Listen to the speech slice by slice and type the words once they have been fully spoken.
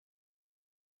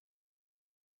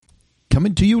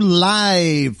Coming to you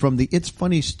live from the It's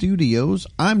Funny Studios.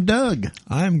 I'm Doug.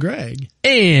 I'm Greg.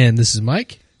 And this is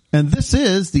Mike. And this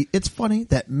is the It's Funny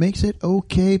That Makes It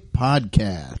Okay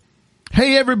podcast.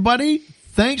 Hey, everybody.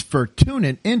 Thanks for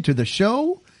tuning into the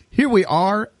show. Here we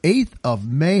are, 8th of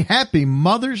May. Happy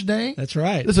Mother's Day. That's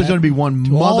right. This is going to be one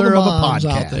to all mother the of a moms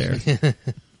podcast. out there.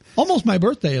 Almost my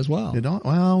birthday as well. You don't?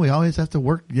 Well, we always have to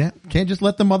work. Yeah. Can't just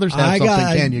let the mothers have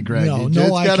something, can you, Greg?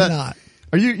 No, I cannot.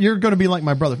 You're going to be like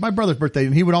my brother. My brother's birthday,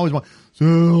 and he would always want,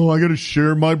 so I got to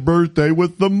share my birthday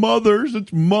with the mothers.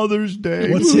 It's Mother's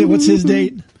Day. What's his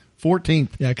date? 14th.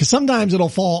 Yeah, because sometimes it'll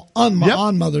fall on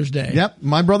Mother's Day. Yep,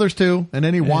 my brother's too. And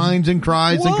then he whines and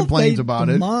cries and complains about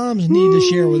the it. Moms need to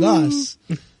share with us.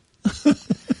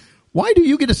 Why do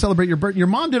you get to celebrate your birthday? Your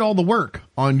mom did all the work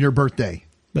on your birthday.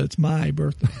 But it's my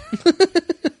birthday.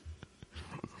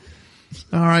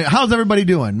 All right, how's everybody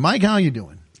doing? Mike, how you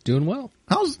doing? Doing well.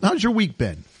 How's your week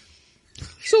been?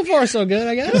 So far, so good,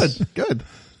 I guess. Good.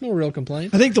 No real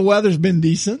complaints. I think the weather's been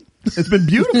decent. It's been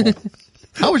beautiful.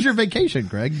 How was your vacation,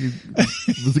 Greg?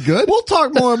 Was it good? We'll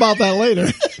talk more about that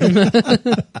later.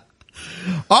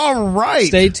 All right.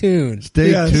 Stay tuned.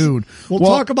 Stay tuned. We'll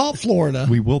talk about Florida.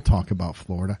 We will talk about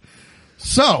Florida.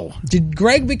 So, Did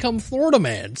Greg become Florida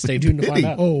man? Stay tuned to find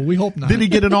out. Oh, we hope not. did he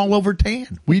get an all-over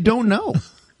tan? We don't know.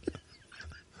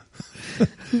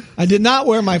 I did not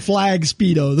wear my flag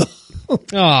Speedo, though.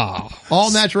 Oh,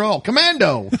 All natural.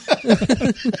 Commando.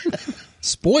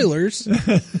 spoilers.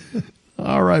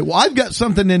 All right. Well, I've got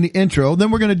something in the intro.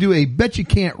 Then we're going to do a Betcha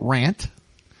Can't Rant.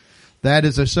 That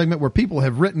is a segment where people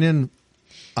have written in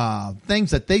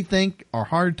things that they think are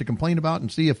hard to complain about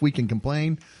and see if we can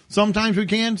complain. Sometimes we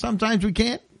can, sometimes we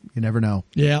can't. You never know.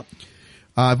 Yeah.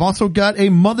 I've also got a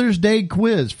Mother's Day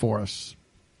quiz for us.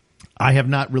 I have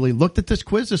not really looked at this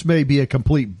quiz. This may be a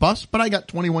complete bust, but I got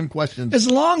 21 questions. As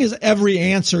long as every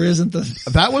answer isn't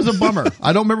the... That was a bummer.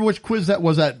 I don't remember which quiz that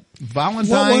was at Valentine's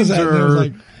What was that? It or was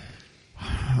like,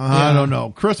 I don't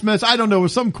know. Christmas. I don't know. It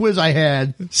was some quiz I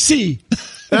had. C.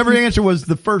 Every answer was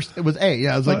the first. It was A.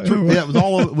 Yeah, it was like true. Yeah, it was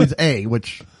all. It was A,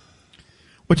 which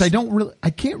I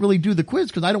can't really do the quiz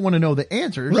because I don't want to know the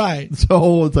answers. Right.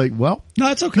 So it's like, well, No,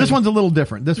 it's okay. this one's a little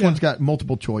different. This one's got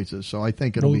multiple choices, so I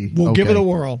think it'll be. We'll okay. give it a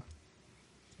whirl.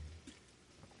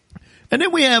 And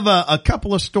then we have a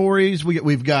couple of stories.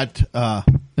 We've got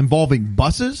involving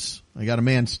buses. I got a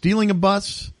man stealing a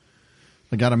bus.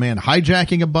 I got a man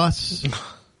hijacking a bus.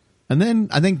 And then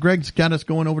I think Greg's got us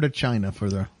going over to China for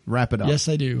the wrap it up. Yes,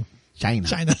 I do. China.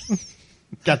 China.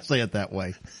 Got to say it that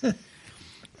way.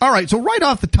 All right. So right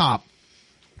off the top,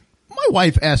 my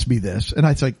wife asked me this and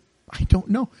I was like, I don't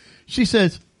know. She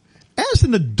says, as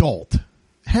an adult,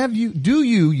 have you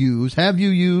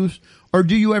used, or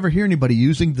do you ever hear anybody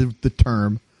using the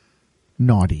term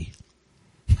naughty?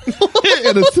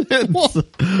 In a sense.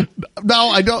 No,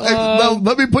 I don't. No,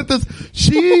 let me put this.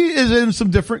 She is in some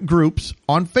different groups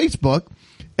on Facebook,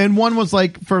 and one was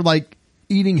for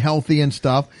eating healthy and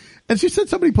stuff. And she said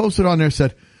somebody posted on there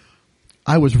said,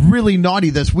 I was really naughty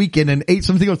this weekend and ate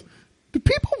something. She goes, do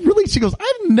people really? She goes,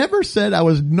 I've never said I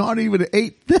was naughty when I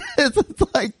ate this.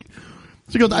 It's like,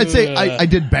 she goes, I'd say I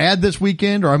did bad this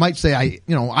weekend, or I might say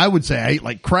I would say I ate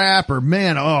like crap, or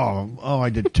man, I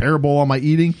did terrible on my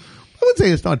eating. I would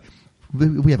say it's not.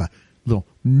 We have a little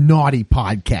naughty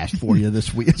podcast for you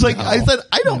this week. It's like I said,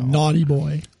 Naughty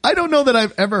boy. I don't know that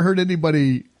I've ever heard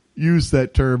anybody use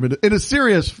that term in a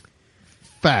serious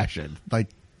fashion. Like,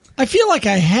 I feel like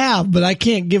I have, but I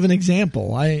can't give an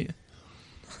example. I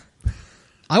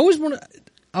always want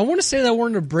to say that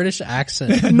word in a British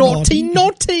accent.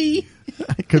 Naughty.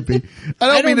 it could be.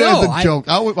 I don't mean know. it as a joke.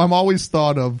 I'm always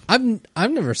thought of.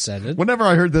 I've never said it. Whenever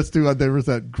I heard this too, there was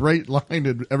that great line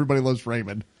in Everybody Loves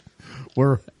Raymond,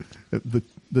 where the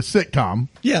sitcom.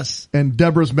 Yes. And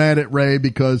Deborah's mad at Ray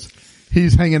because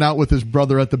he's hanging out with his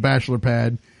brother at the bachelor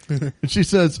pad. And she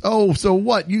says, oh, so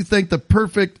what? You think the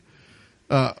perfect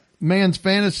man's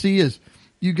fantasy is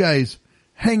you guys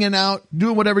hanging out,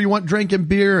 doing whatever you want, drinking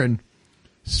beer and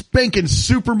spanking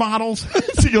supermodels?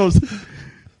 She goes,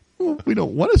 well, we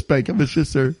don't want to spank them. It's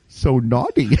just they're so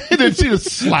naughty. And then she just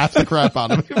slaps the crap out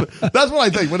of him. That's what I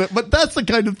think. But that's the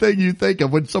kind of thing you think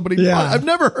of when somebody, I've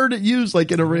never heard it used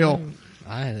like in a real.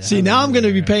 See, now I'm going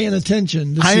to be paying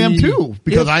attention. I am too,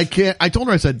 because I told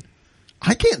her, I said,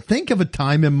 I can't think of a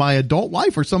time in my adult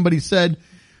life where somebody said,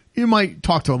 you might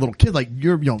talk to a little kid like,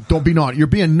 don't be naughty. You're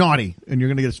being naughty and you're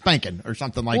going to get a spanking or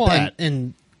something like that.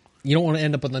 And you don't want to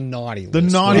end up on the naughty list. The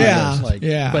naughty list.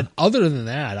 Yeah. But other than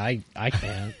that, I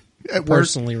can't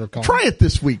personally recall. Try it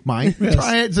this week, Mike. Yes.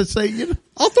 Try it to say,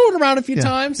 I'll throw it around a few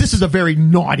times. This is a very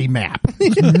naughty map.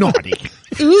 Naughty.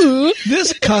 Ooh,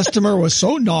 this customer was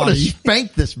so I'm going to naughty.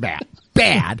 spank this map.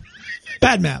 bad.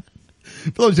 Bad map.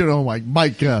 For those who don't know,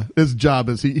 Mike, his job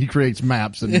is he creates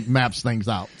maps and maps things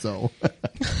out. So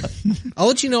I'll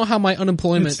let you know how my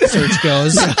unemployment search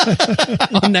goes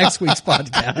on next week's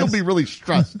podcast. He'll be really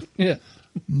stressed. Yeah.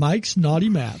 Mike's Naughty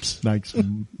Maps. Mike's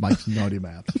naughty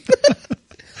maps.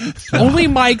 Only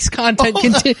Mike's content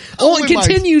Only Mike's.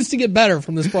 continues to get better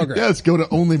from this program. Yes, go to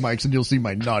Only Mike's and you'll see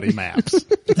my naughty maps.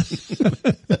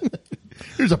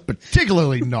 Here's a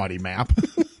particularly naughty map.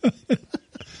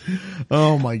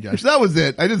 Oh my gosh, that was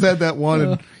it. I just had that one,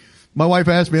 and my wife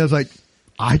asked me. I was like,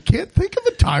 I can't think of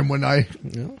a time when I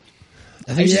think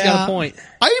she's got a point.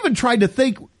 I even tried to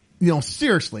think,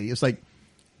 seriously. It's like,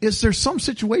 is there some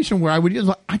situation where I would use?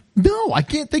 No, I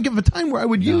can't think of a time where I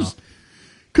would use.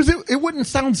 Because it wouldn't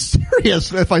sound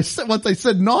serious if once I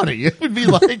said naughty. It would be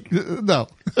like, no.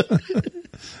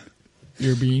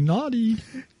 You're being naughty.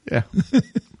 Yeah.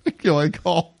 I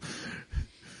call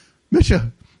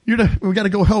Misha. We got to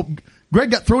go help. Greg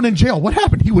got thrown in jail. What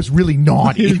happened? He was really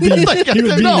naughty. He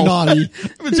was being naughty.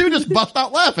 I mean, she would just bust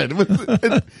out laughing.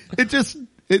 It just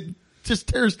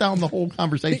tears down the whole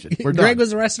conversation. We're done. Greg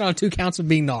was arrested on 2 counts of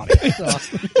being naughty.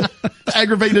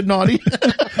 Aggravated naughty.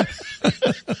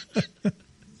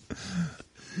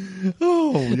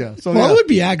 Oh yeah. So it would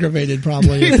be aggravated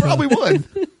probably. He probably would.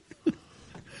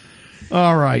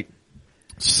 All right.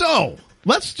 So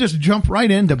let's just jump right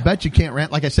into Betcha Can't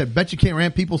Rant. Like I said, Betcha Can't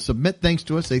Rant. People submit things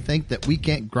to us they think that we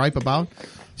can't gripe about.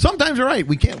 Sometimes they're right.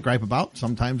 We can't gripe about.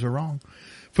 Sometimes they're wrong.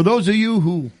 For those of you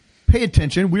who pay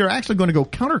attention, we are actually going to go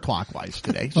counterclockwise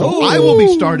today. So I will be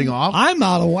starting off. I'm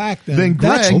out of whack then. Then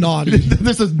Greg, that's naughty.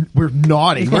 We're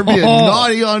naughty. We're being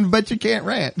naughty on Betcha Can't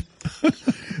Rant.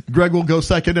 Greg will go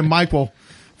second and Mike will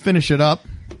finish it up.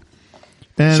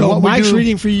 And so Mike's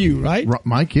reading for you, right?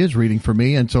 Mike is reading for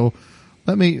me. And so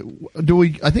I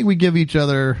think we give each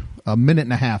other a minute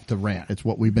and a half to rant. It's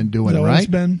what we've been doing, right? It's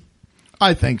been.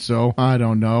 I think so. I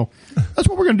don't know. That's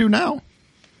what we're going to do now.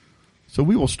 So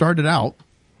we will start it out.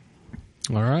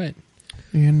 All right.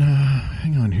 And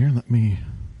hang on here. Let me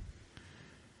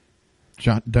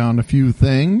jot down a few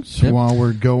things while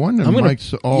we're going. And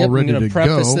Mike's all ready to go. I'm going to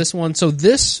preface this one. So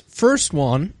this first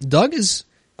one, Doug is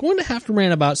going to have to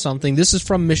rant about something. This is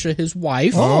from Misha, his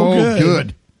wife. Oh,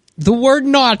 good. The word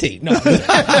naughty. No.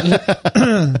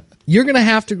 You're going to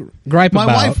have to gripe about.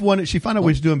 My wife wanted, she found out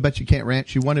we was doing Betcha Can't Rant.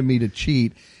 She wanted me to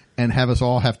cheat and have us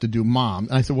all have to do mom.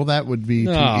 And I said, well, that would be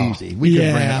too easy. We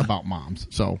can rant about moms.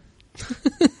 So,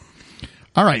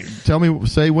 all right. Tell me,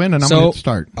 say when, and I'm going to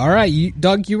start. All right.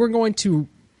 Doug, you were going to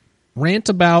rant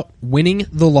about winning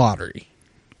the lottery.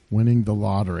 Winning the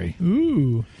lottery.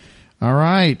 Ooh. All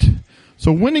right.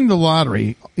 So winning the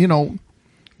lottery,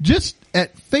 just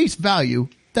at face value,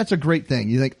 that's a great thing.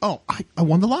 You think, oh, I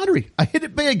won the lottery. I hit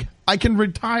it big. I can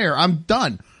retire. I'm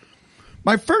done.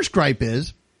 My first gripe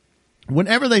is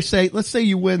whenever they say, let's say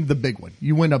you win the big one.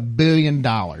 You win $1 billion.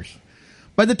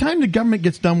 By the time the government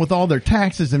gets done with all their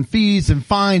taxes and fees and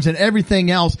fines and everything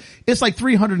else, it's like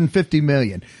 $350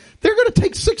 million. They're going to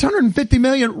take $650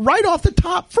 million right off the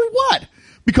top for what?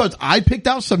 Because I picked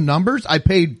out some numbers. I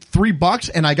paid $3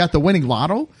 and I got the winning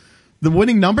lotto. The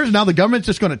winning numbers, now the government's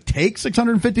just going to take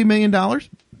 $650 million.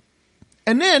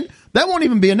 And then that won't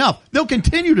even be enough. They'll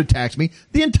continue to tax me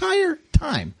the entire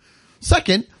time.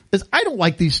 Second is I don't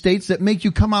like these states that make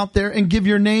you come out there and give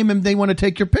your name and they want to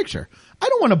take your picture. I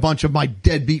don't want a bunch of my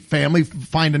deadbeat family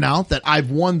finding out that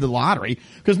I've won the lottery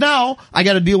because now I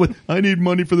got to deal with, I need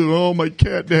money for my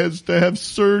cat has to have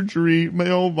surgery.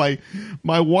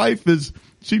 My wife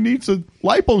she needs a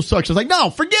liposuction. It's like,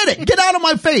 no, forget it. Get out of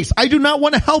my face. I do not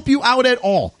want to help you out at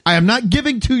all. I am not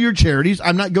giving to your charities.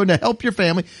 I'm not going to help your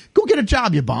family. Go get a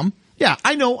job, you bum. Yeah,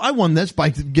 I know I won this by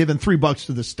giving $3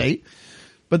 to the state,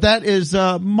 but that is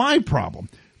my problem.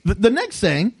 The next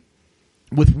thing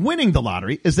with winning the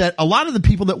lottery is that a lot of the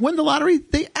people that win the lottery,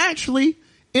 they actually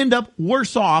end up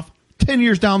worse off 10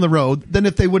 years down the road than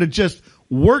if they would have just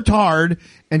worked hard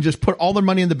and just put all their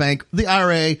money in the bank, the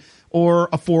IRA, or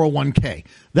a 401k.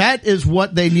 That is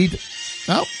what they need.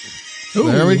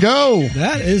 There we go.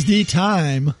 That is the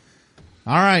time.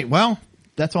 All right. Well,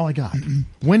 that's all I got.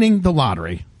 Winning the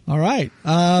lottery. All right.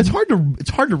 It's hard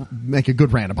to make a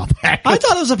good rant about that. I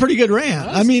thought it was a pretty good rant.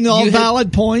 I mean, all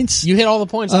valid points. You hit all the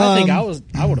points I think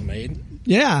I would have made.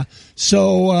 Yeah.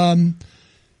 So,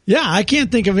 I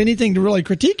can't think of anything to really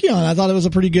critique you on. I thought it was a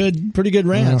pretty good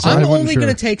rant. I'm only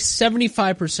going to take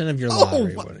 75% of your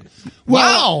lottery money.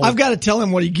 Well, I've got to tell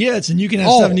him what he gets, and you can have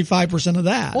 75% of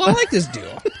that. Well, I like this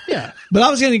deal. Yeah. But I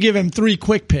was going to give him 3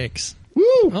 quick picks. Woo!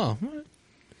 Oh.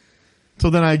 So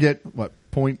then I get, what,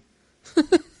 point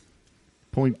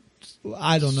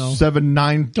I don't know.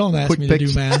 7-9 Don't ask me picks. to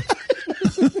do math.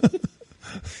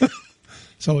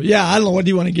 So yeah, I don't know. What do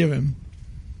you want to give him?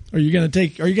 Are you going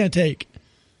to take?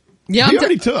 Yeah, He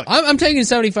already took. I'm taking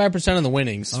 75% of the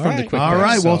winnings from the quick All break,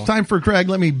 right. so. Well, it's time for Craig.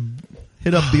 Let me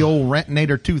hit up the old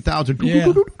Rantinator 2000.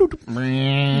 Yeah.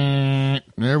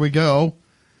 There we go.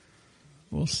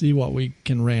 We'll see what we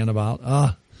can rant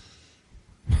about.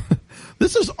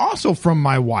 This is also from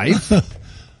my wife.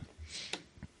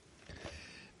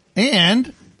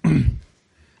 And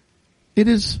it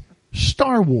is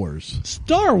Star Wars.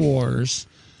 Star Wars.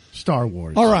 Star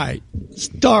Wars. All right.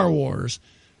 Star Wars.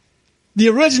 The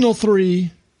original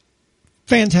 3,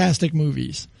 fantastic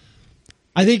movies.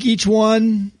 I think each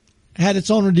one had its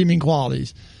own redeeming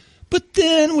qualities. But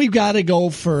then we've got to go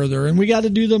further, and we got to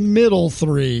do the middle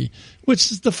 3,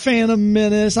 which is the Phantom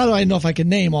Menace. I don't even know if I can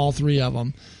name all 3 of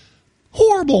them.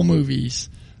 Horrible movies.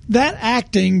 That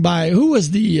acting by, who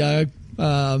was the...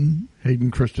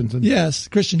 Hayden Christensen. Yes,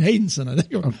 Christian Haydenson, I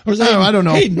think. Or was I don't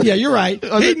know. Hayden, yeah, you're right.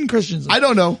 Hayden Christensen. I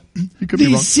don't know. You could be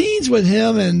wrong. These scenes with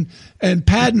him and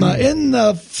Padma in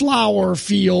the flower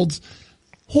fields,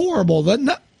 horrible.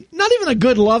 Not even a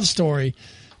good love story.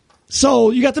 So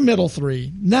you got the middle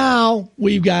 3. Now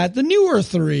we've got the newer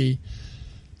 3.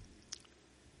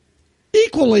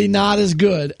 Equally not as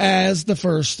good as the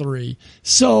first 3.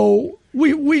 So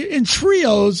we in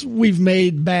trios we've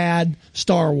made bad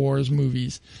Star Wars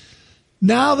movies.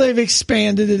 Now they've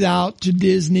expanded it out to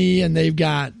Disney, and they've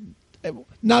got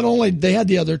not only they had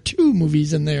the other 2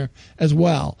 movies in there as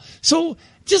well. So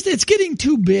just it's getting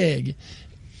too big.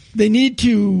 They need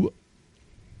to,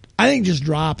 I think, just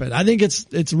drop it. I think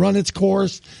it's run its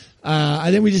course. I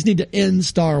think we just need to end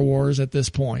Star Wars at this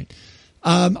point.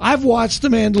 I've watched The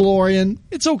Mandalorian.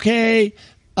 It's okay.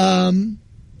 But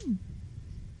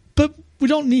we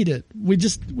don't need it.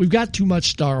 We've got too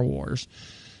much Star Wars.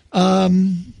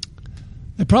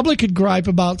 I probably could gripe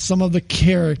about some of the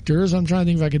characters. I'm trying to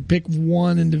think if I could pick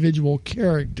one individual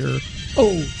character.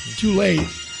 Oh, too late.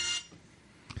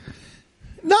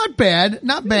 Not bad.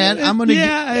 Not bad.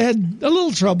 I had a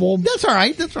little trouble. That's all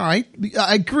right. That's all right.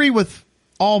 I agree with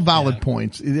all valid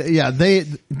points. Yeah,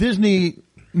 Disney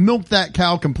milked that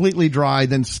cow completely dry,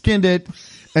 then skinned it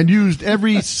and used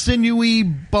every sinewy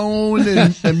bone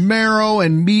and marrow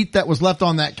and meat that was left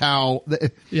on that cow.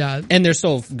 Yeah. And they're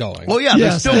still going. Oh yeah,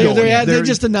 Yes, they're still going. they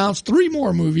just announced 3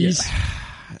 more movies.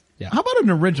 Yeah. How about an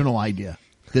original idea,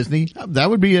 Disney? That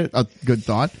would be a good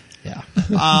thought. Yeah.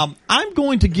 I'm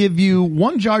going to give you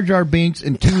 1 Jar Jar Binks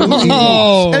and 2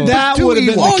 Oh, Ewoks. And that two would have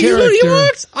been Ewoks. the you character.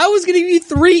 Ewoks? I was going to give you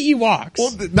 3 Ewoks.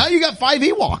 Well, now you got 5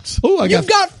 Ewoks. Oh, You've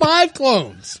got 5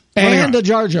 clones. and a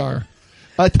Jar Jar.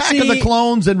 Attack of the See-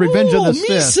 Clones and Revenge of the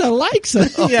Sith. Misa likes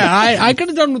it. Yeah, I could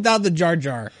have done without the Jar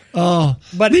Jar. Oh,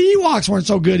 But- the Ewoks weren't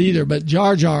so good either. But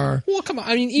Jar Jar, Well, come on.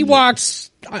 I mean,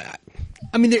 Ewoks,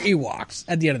 I mean, they're Ewoks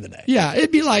at the end of the day. yeah,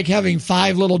 it'd be like having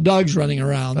 5 little Dougs running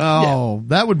around. Oh,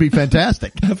 that would be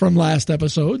fantastic. From last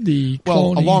episode, the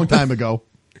Well, a cloning. long time ago.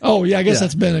 Oh yeah, I guess Yeah.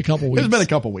 that's been a couple weeks. It's been a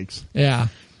couple weeks. Yeah.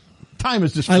 Time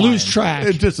is just I lose flying.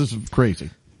 track. It just is crazy.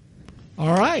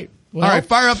 All right. Well, All right,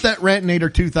 fire up that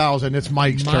Rantinator 2000. It's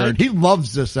Mike's Mike. turn. He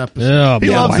loves this episode. Yeah, he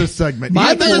yeah, loves Mike- this segment.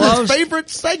 Mike This is loves- his favorite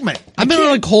segment. I've been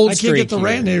on a cold I streak. can't get the here.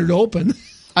 Rantinator to open.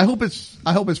 I hope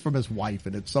it's from his wife,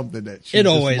 and it's something that she It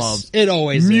just always, loves. it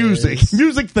always Music, is.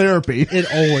 music therapy. It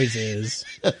always is.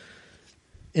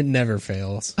 It never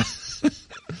fails.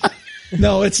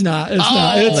 No, it's not. It's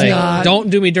not. It's Like, not. don't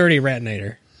do me dirty,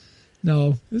 Ratinator.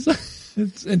 No,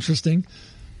 it's interesting.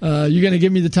 You going to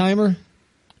give me the timer?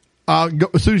 Go,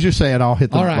 as soon as you say it, I'll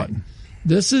hit the All right. button.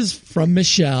 This is from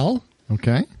Michelle.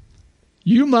 Okay.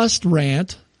 You must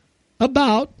rant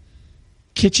about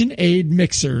KitchenAid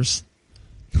mixers.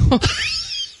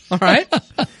 All right.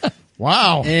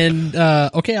 Wow. And,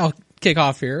 okay, I'll kick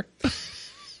off here.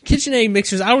 KitchenAid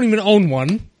mixers, I don't even own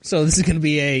one, so this is going to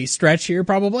be a stretch here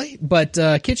probably. But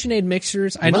KitchenAid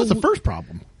mixers, I know That's the first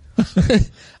problem.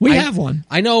 We have one.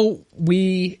 I know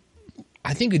I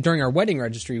think during our wedding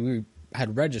registry, we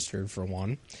had registered for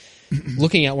one.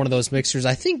 Looking at one of those mixers,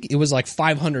 I think it was like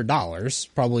 $500,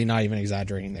 probably not even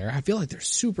exaggerating there. I feel like they're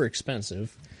super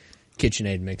expensive,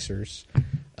 KitchenAid mixers.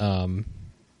 And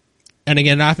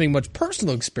again, not having much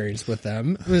personal experience with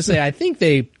them, I'm going to say I think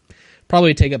they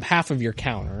probably take up half of your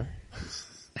counter,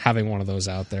 having one of those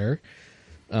out there.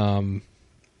 I'm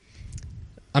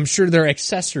sure there are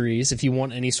accessories if you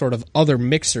want any sort of other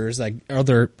mixers, like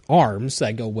other arms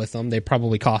that go with them. They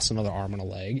probably cost another arm and a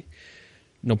leg.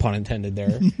 No pun intended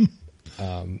there.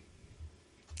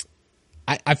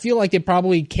 I feel like it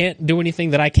probably can't do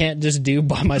anything that I can't just do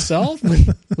by myself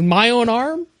with my own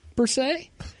arm, per se.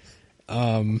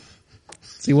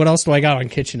 See, what else do I got on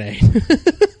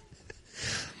KitchenAid?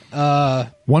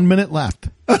 1 minute left.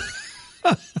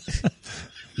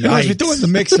 Unless we throw it in the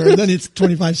mixer, then it's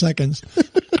 25 seconds.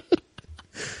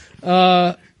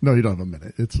 No, you don't have a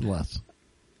minute. It's less.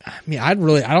 I mean, I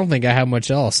don't think I have much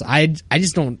else. I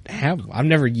just don't have. I've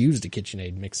never used a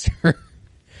KitchenAid mixer.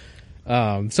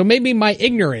 So maybe my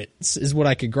ignorance is what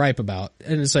I could gripe about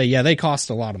and say, yeah, they cost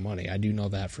a lot of money. I do know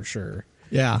that for sure.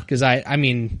 Yeah. Because I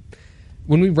mean,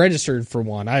 when we registered for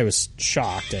one, I was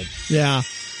shocked at the amount.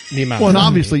 Well, of and money.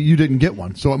 obviously you didn't get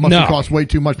one, so it must have cost way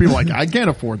too much. People are like, I can't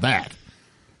afford that.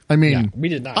 I mean, we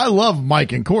did not. I love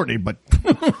Mike and Courtney, but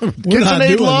We're not KitchenAid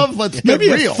doing love, it. let's Maybe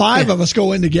get if real. 5 of us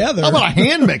go in together. How about a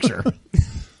hand mixer? It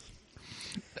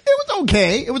was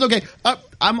okay. It was okay.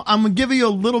 I'm gonna give you a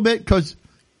little bit because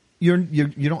you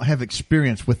don't have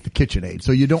experience with the KitchenAid,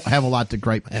 so you don't have a lot to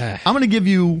gripe. I'm going to give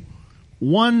you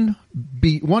one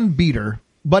beater,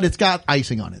 but it's got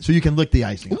icing on it, so you can lick the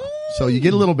icing. So you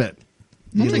get a little bit.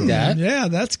 I'll take that. Yeah,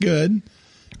 that's good.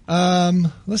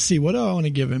 Let's see. What do I want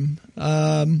to give him?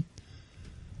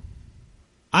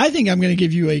 I think I'm going to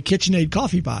give you a KitchenAid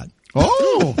coffee pot.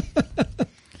 Oh,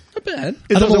 Not bad.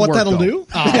 I don't know what work, that'll though. do.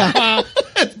 Oh.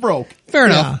 It's broke. Fair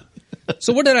enough.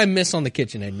 So what did I miss on the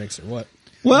KitchenAid mixer? What?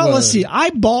 Well, let's see. I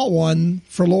bought one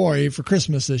for Lori for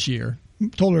Christmas this year.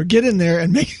 Told her, get in there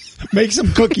and make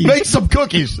some cookies. Make some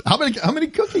cookies. How many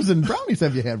cookies and brownies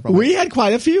have you had from We had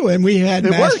quite a few, and we've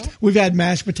had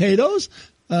mashed potatoes.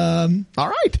 All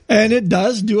right. And it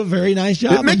does do a very nice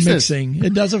job of mixes. mixing.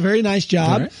 It does a very nice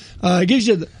job. All It gives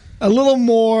you a little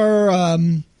more,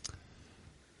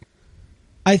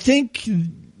 I think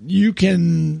you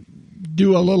can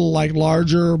do a little like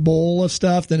larger bowl of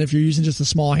stuff than if you're using just a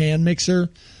small hand mixer.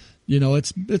 You know,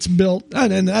 it's built,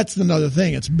 and that's another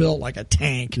thing. It's built like a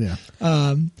tank. Yeah.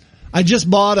 I just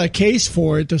bought a case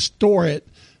for it to store it.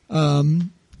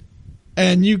 And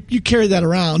you carry that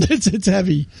around. It's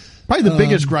heavy. Probably the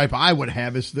biggest gripe I would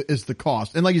have is the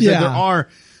cost. And like you said,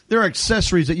 there are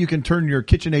accessories that you can turn your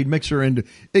KitchenAid mixer into.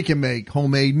 It can make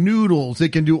homemade noodles. It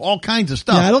can do all kinds of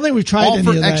stuff. Yeah, I don't think we've tried all any for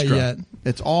of that extra. yet.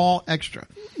 It's all extra.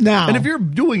 Now, And if you're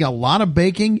doing a lot of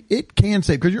baking, it can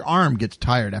save because your arm gets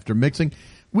tired after mixing.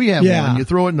 We have one. You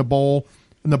throw it in the bowl,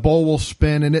 and the bowl will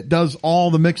spin, and it does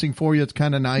all the mixing for you. It's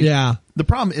kind of nice. Yeah. The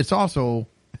problem, it's also,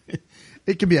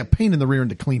 it can be a pain in the rear end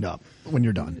to clean up when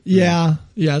you're done. Yeah,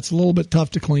 it's a little bit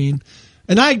tough to clean.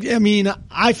 And I mean,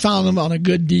 I found them on a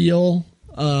good deal.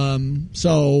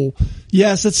 So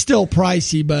yes, it's still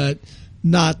pricey, but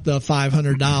not the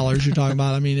 $500 you're talking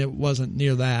about. I mean, it wasn't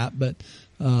near that, but,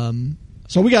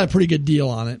 so we got a pretty good deal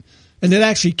on it. And it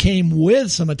actually came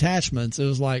with some attachments. It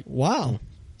was like, wow.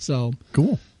 So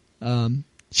Cool.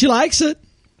 She likes it.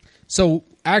 So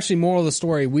actually, moral of the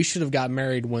story: we should have got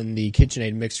married when the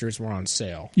KitchenAid mixers were on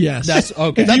sale. Yes. That's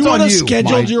okay. If That's you on want to you,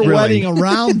 schedule Mike, your really. wedding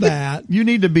around that. You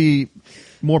need to be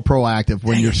more proactive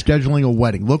when you're scheduling a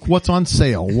wedding. Look what's on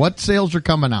sale. What sales are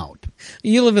coming out?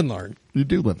 You live and learn. You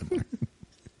do live in there.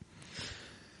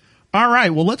 All right.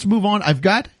 Well, let's move on. I've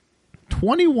got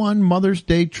 21 Mother's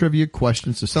Day trivia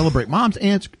questions to celebrate moms,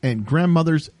 aunts, and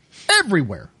grandmothers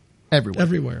everywhere.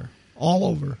 Everywhere. All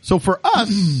over. So for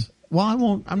us,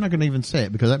 well, I'm not going to even say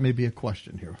it because that may be a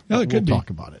question here. Oh, it could be. We'll talk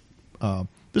about it.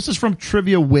 This is from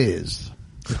Trivia Whiz.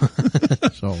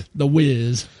 So The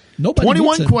Whiz. Nobody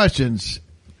 21 gets it. questions,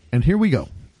 and here we go.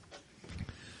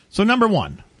 So number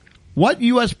 1, what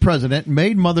U.S. president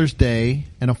made Mother's Day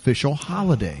an official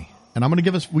holiday? And I'm going to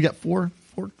give us, we got four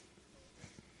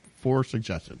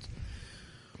suggestions.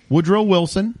 Woodrow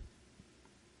Wilson,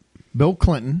 Bill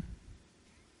Clinton,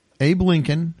 Abe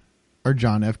Lincoln, or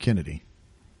John F. Kennedy?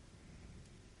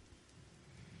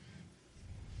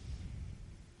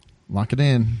 Lock it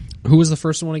in. Who was the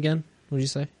first one again? What did you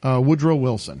say? Woodrow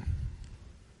Wilson.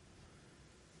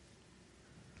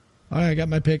 All right, I got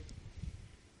my pick.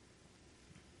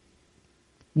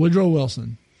 Woodrow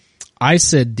Wilson. I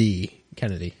said D.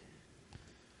 Kennedy.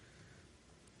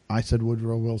 I said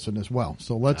Woodrow Wilson as well.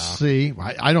 So let's see.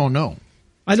 I don't know.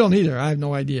 I don't either. I have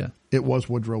no idea. It was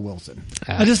Woodrow Wilson.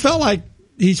 I just felt like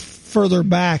he's further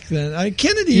back than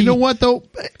Kennedy. You know what, though?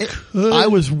 I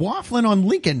was waffling on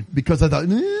Lincoln because I thought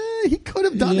he could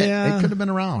have done it. It could have been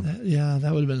around. Yeah,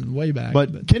 that would have been way back.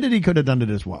 But Kennedy could have done it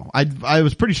as well. I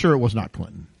was pretty sure it was not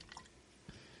Clinton.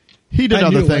 He did I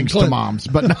knew other it things to wasn't moms,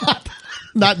 but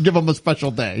not give them a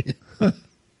special day.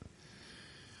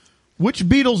 Which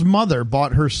Beatles mother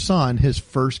bought her son his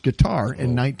first guitar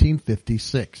in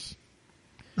 1956?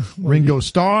 Ringo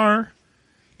Starr,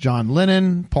 John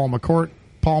Lennon, Paul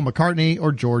McCartney,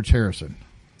 or George Harrison?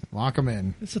 Lock them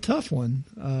in. It's a tough one.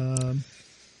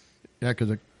 Yeah,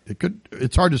 because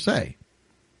it's hard to say.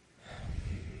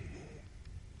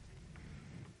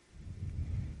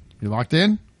 You locked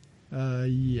in?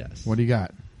 Yes. What do you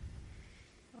got?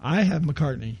 I have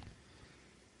McCartney.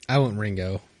 I went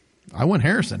Ringo. I went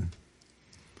Harrison.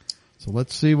 So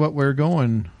let's see what we're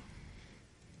going.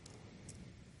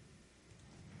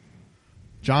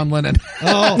 John Lennon.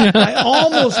 Oh, I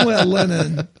almost went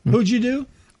Lennon. Who'd you do?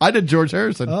 I did George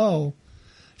Harrison. Oh.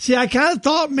 See, I kind of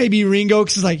thought maybe Ringo,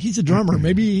 because like he's a drummer.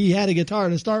 Maybe he had a guitar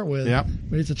to start with. Yep.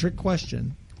 But it's a trick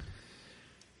question.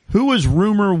 Who was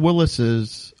Rumor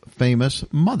Willis's famous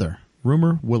mother?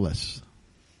 Rumor Willis.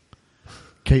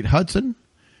 Kate Hudson,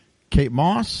 Kate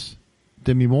Moss,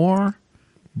 Demi Moore,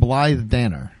 Blythe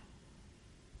Danner.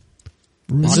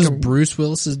 Is this Bruce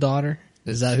Willis's daughter?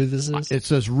 Is that who this is? It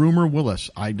says Rumor Willis.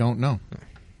 I don't know.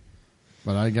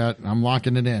 But I'm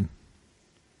locking it in.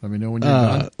 Let me know when you're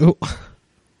done.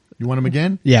 You want them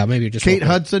again? Yeah, maybe just Kate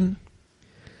Hudson,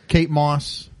 Kate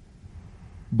Moss,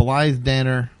 Blythe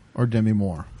Danner, or Demi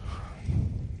Moore.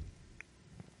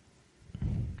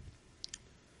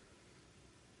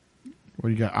 What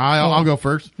do you got? I'll go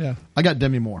first. Yeah. I got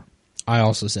Demi Moore. I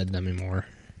also said Demi Moore.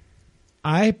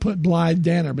 I put Blythe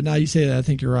Danner, but now you say that, I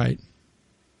think you're right.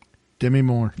 Demi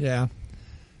Moore. Yeah.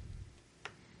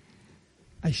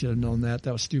 I should have known that.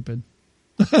 That was stupid.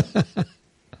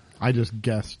 I just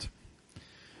guessed.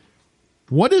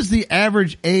 What is the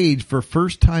average age for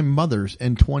first-time mothers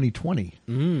in 2020?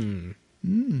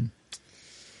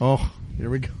 Oh, here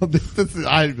we go. This is,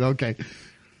 okay.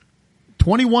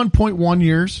 21.1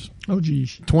 years. Oh,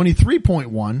 geez.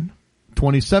 23.1,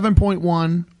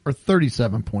 27.1, or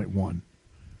 37.1.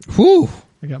 Whew.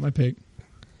 I got my pick.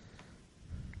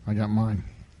 I got mine.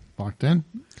 Locked in.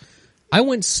 I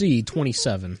went C,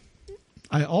 27.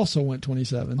 I also went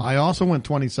 27. I also went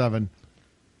 27.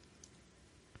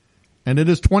 And it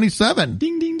is 27.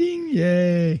 Ding, ding, ding.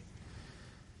 Yay.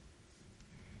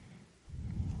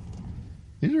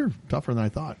 These are tougher than I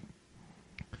thought.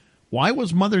 Why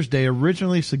was Mother's Day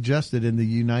originally suggested in the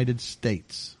United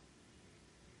States?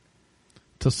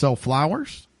 To sell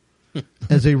flowers?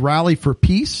 As a rally for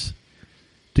peace?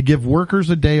 To give workers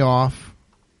a day off?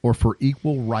 Or for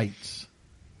equal rights?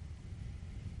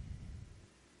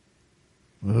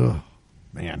 Ugh,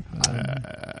 man.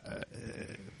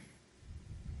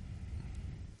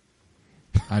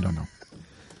 I don't know.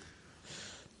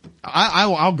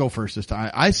 I'll go first this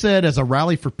time. I said as a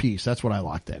rally for peace. That's what I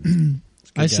locked in.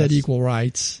 I said equal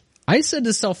rights. I said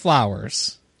to sell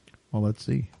flowers. Well, let's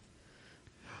see.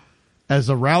 As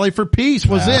a rally for peace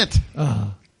was it.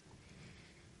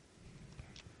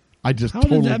 I just How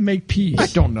did that make peace? I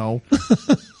don't know.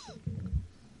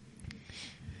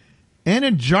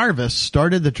 Anna Jarvis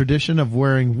started the tradition of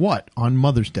wearing what on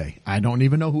Mother's Day? I don't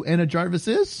even know who Anna Jarvis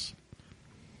is.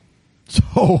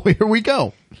 So here we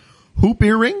go. Hoop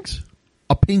earrings,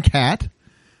 a pink hat,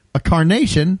 a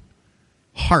carnation,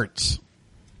 hearts.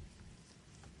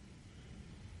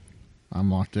 I'm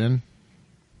locked in.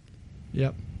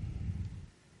 Yep.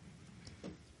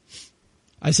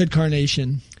 I said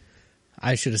carnation.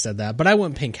 I should have said that, but I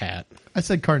went pink hat. I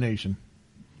said carnation.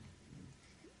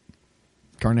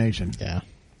 Carnation. Yeah.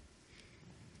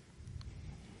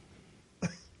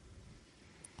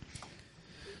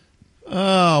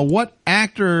 What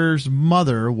actor's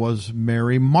mother was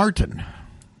Mary Martin?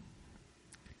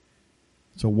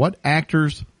 So what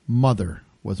actor's mother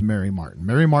was Mary Martin?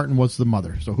 Mary Martin was the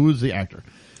mother. So who is the actor?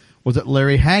 Was it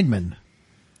Larry Hagman?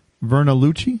 Verna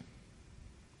Lucci?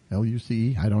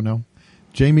 L-U-C-E? I don't know.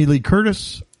 Jamie Lee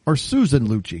Curtis or Susan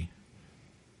Lucci?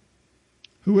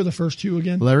 Who were the first two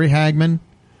again? Larry Hagman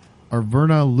or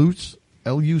Verna Lucci?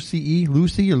 L-U-C-E?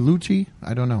 Lucy or Lucci?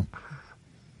 I don't know.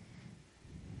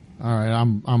 All right,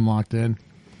 I'm locked in.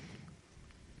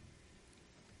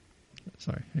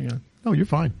 Sorry, hang on. No, you're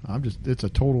fine. It's a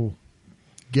total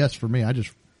guess for me. I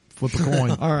just flip a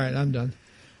coin. All right, I'm done.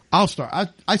 I'll start.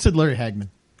 I said Larry Hagman.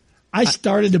 I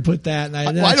started to put that, and I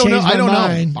don't know. changed my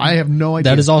mind. I have no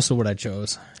idea. That is also what I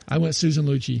chose. I went Susan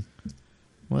Lucci.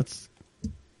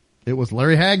 It was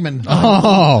Larry Hagman.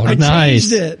 Oh, I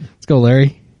nice. changed it. Let's go,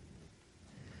 Larry.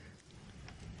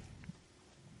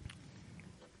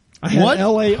 I had What?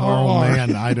 L-A-R-R. Oh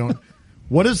man, I don't.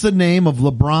 What is the name of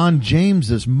LeBron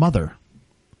James's mother?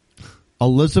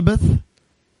 Elizabeth,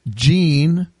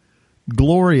 Jean,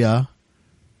 Gloria,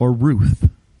 or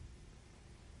Ruth?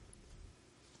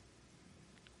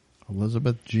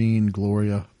 Elizabeth, Jean,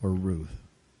 Gloria, or Ruth?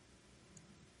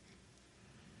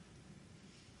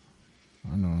 I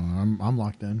don't know. I'm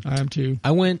locked in. I am too.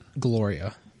 I went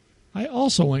Gloria. I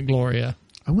also went Gloria.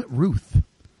 I went Ruth.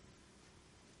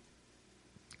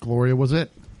 Gloria was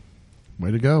it. Way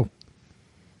to go.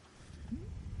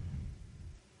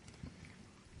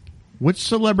 Which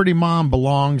celebrity mom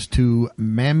belongs to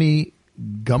Mamie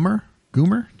Gummer?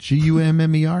 Gummer?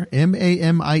 G-U-M-M-E-R?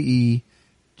 M-A-M-I-E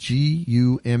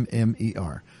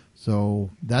Gummer. So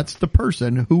that's the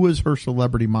person who is her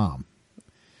celebrity mom.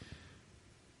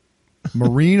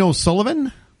 Maureen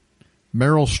O'Sullivan,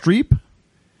 Meryl Streep,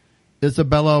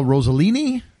 Isabella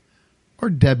Rossellini, or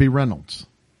Debbie Reynolds.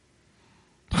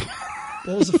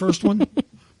 What was the first one?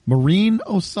 Maureen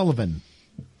O'Sullivan.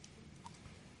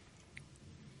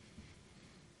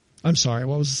 I'm sorry.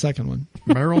 What was the second one?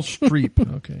 Meryl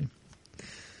Streep. Okay.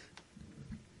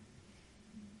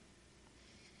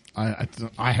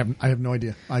 I have no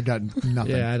idea. I got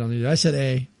nothing. Yeah, I don't either. I said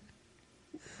A.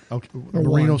 Okay. Or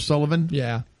Maureen one. O'Sullivan.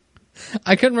 Yeah.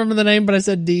 I couldn't remember the name, but I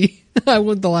said D. I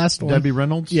went the last one. Debbie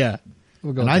Reynolds. Yeah.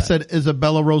 We'll go And with I that. said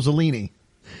Isabella Rossellini.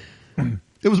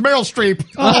 It was Meryl Streep.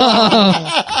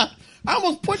 I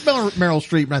almost put Meryl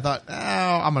Streep, and I thought,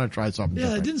 I'm going to try something Yeah, it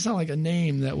different. didn't sound like a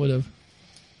name that would have.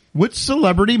 Which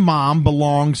celebrity mom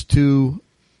belongs to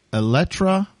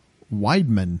Elettra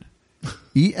Weidman?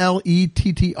 Elettra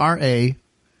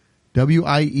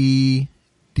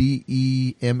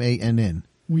Widemann.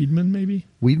 Weedman, maybe?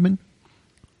 Weidman?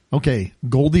 Okay.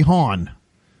 Goldie Hawn.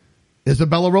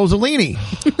 Isabella Rossellini.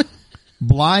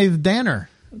 Blythe Danner.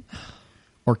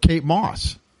 Or Kate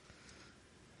Moss.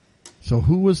 So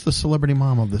who was the celebrity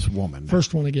mom of this woman?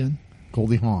 First one again.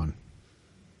 Goldie Hawn.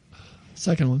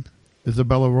 Second one.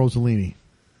 Isabella Rossellini.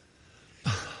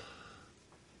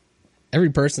 Every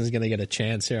person's going to get a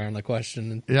chance here on the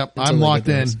question. Yep, until I'm they locked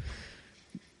get in. this.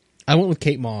 I went with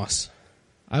Kate Moss.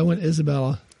 I went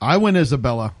Isabella. I went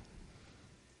Isabella.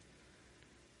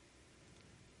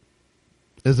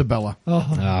 Isabella. Oh,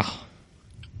 Oh.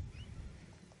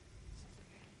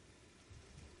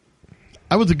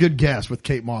 I was a good guess with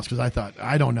Kate Moss because I thought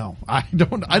I don't know. I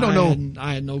don't know.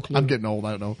 I had no clue. I'm getting old.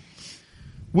 I don't know.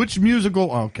 Which musical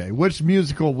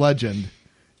legend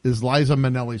is Liza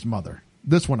Minnelli's mother?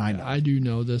 This one I know. I do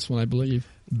know this one, I believe.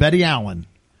 Betty Allen,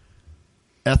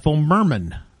 Ethel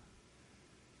Merman,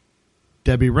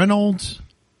 Debbie Reynolds,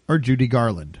 or Judy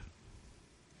Garland?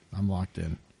 I'm locked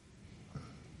in.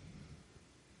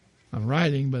 I'm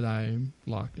writing, but I'm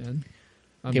locked in.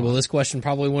 Okay, well, this question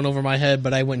probably went over my head,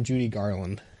 but I went Judy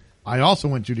Garland. I also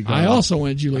went Judy I Garland. also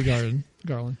went Julie Garland.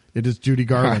 It is Judy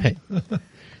Garland. All right.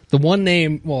 The one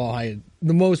name,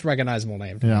 the most recognizable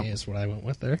name for Yeah. me is what I went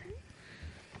with there.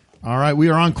 All right, we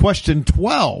are on question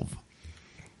 12.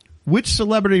 Which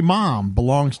celebrity mom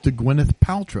belongs to Gwyneth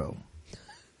Paltrow?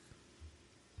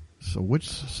 So which?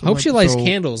 I hope she lights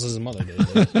candles as a mother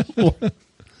did.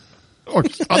 Or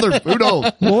other, who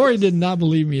knows? Lori did not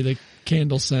believe me the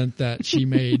candle scent that she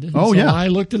made. Oh, So yeah. I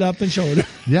looked it up and showed her.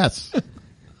 Yes.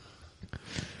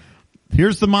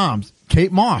 Here's the moms.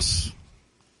 Kate Moss.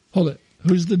 Hold it.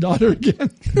 Who's the daughter again?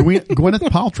 Gwyneth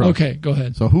Paltrow. Okay, go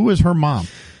ahead. So who is her mom?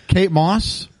 Kate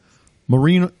Moss,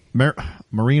 Maureen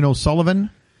O'Sullivan,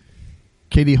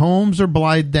 Katie Holmes, or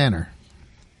Blythe Danner?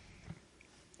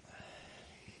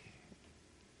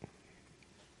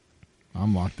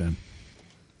 I'm locked in.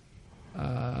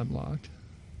 I'm locked.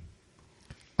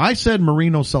 I said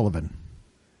Maureen O'Sullivan.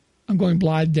 I'm going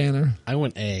Blythe Danner. I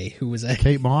went A. Who was A?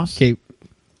 Kate Moss? Kate.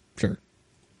 Sure.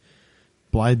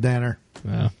 Blythe Danner.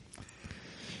 Yeah.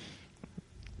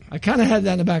 I kind of had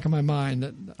that in the back of my mind.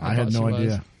 That I had thought no she was.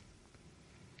 idea.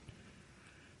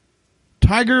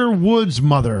 Tiger Woods'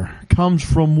 mother comes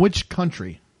from which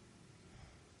country?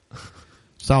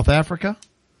 South Africa,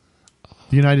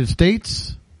 the United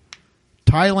States,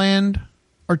 Thailand,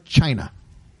 or China?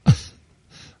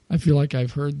 I feel like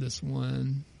I've heard this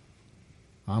one.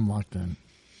 I'm locked in.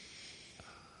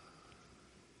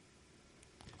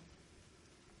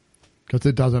 Because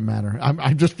it doesn't matter.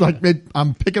 I'm just like,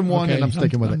 I'm picking one Okay, and I'm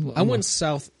sticking with it. I went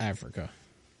South Africa.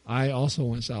 I also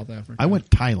went South Africa. I went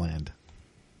Thailand.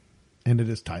 And it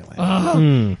is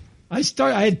Thailand.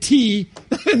 I had T,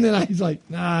 and then I was like,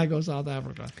 I go South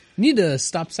Africa. You need to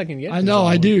stop second guessing. I know,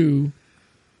 I do.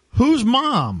 Whose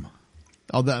mom?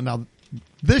 Now,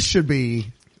 this should be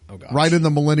right in the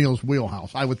millennials'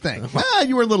 wheelhouse, I would think.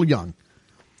 You were a little young.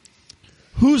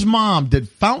 Whose mom did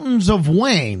Fountains of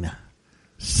Wayne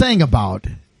sing about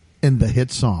in the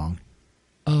hit song?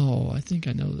 Oh, I think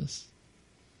I know this.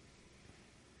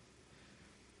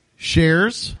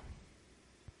 Cher's,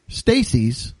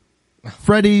 Stacy's,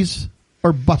 Freddie's,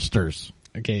 or Buster's?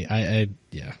 Okay, I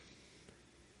yeah.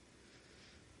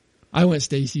 I went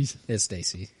Stacy's. It's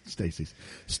Stacy. Stacy's.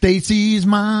 Stacy's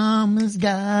mom has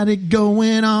got it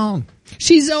going on.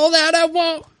 She's all that I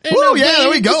want. And Oh, I've yeah, there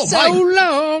we waited go, So Mike.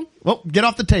 long. Well, get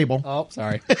off the table. Oh,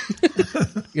 sorry.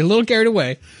 You're a little carried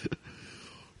away.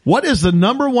 What is the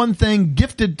number one thing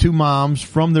gifted to moms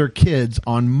from their kids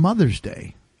on Mother's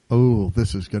Day? Oh,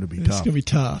 this is going to be It's tough. going to be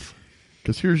tough.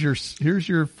 Because here's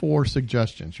your four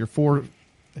suggestions. Your four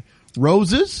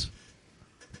Roses,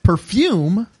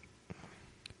 perfume,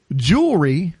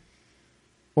 jewelry,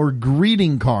 or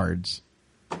greeting cards?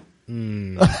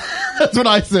 That's what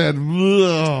I said.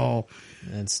 Ugh.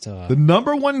 That's tough. The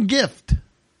number one gift,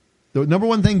 the number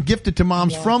one thing gifted to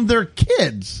moms from their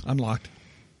kids. Unlocked.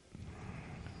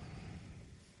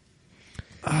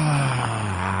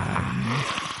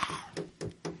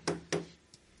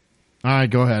 All right,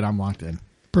 go ahead. I'm locked in.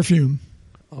 Perfume.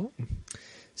 Oh.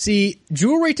 See,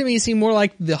 jewelry to me seemed more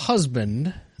like the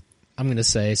husband, I'm going to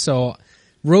say. So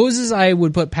roses I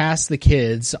would put past the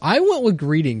kids. I went with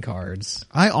greeting cards.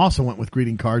 I also went with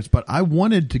greeting cards, but I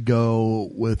wanted to go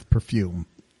with perfume.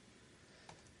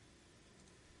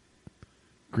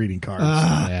 Greeting cards.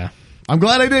 Yeah. I'm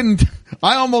glad I didn't.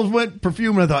 I almost went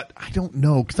perfume and I thought, I don't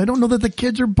know, because I don't know that the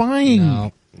kids are buying.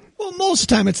 No. Well, most of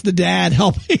the time it's the dad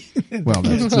helping. Well,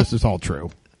 this is all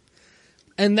true.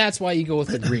 And that's why you go with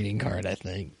the greeting card, I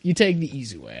think. You take the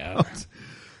easy way out.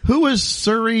 Who is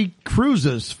Surrey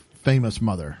Cruz's famous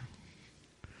mother?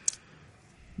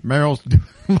 Meryl.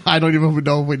 I don't even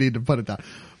know if we need to put it down.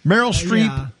 Meryl Streep,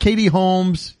 yeah. Katie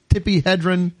Holmes, Tippi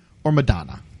Hedren, or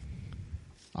Madonna?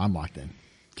 I'm locked in.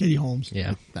 Katie Holmes.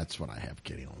 Yeah. That's what I have,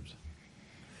 Katie Holmes.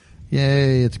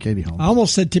 Yay, it's Katie Holmes. I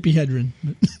almost said Tippi Hedren.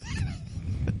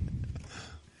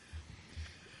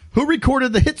 Who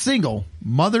recorded the hit single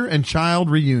 "Mother and Child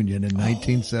Reunion" in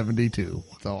 1972?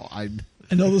 So I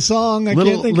know the song. I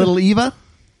can't think Little of. Eva,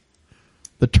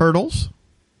 the Turtles,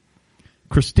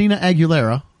 Christina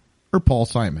Aguilera, or Paul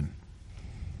Simon.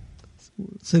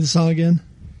 Say the song again.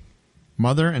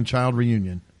 Mother and Child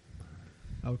Reunion.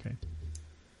 Okay.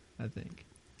 I think.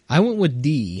 I went with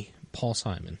D, Paul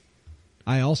Simon.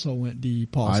 I also went D,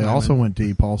 Paul Simon. I also went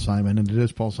D, Paul Simon, and it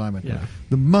is Paul Simon. Yeah.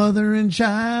 The Mother and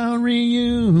Child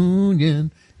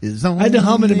Reunion is on. I had to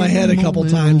hum it in my head a couple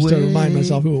times to remind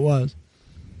myself who it was.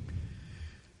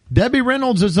 Debbie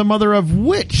Reynolds is the mother of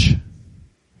which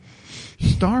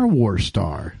Star Wars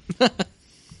star?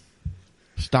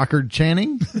 Stockard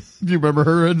Channing? Do you remember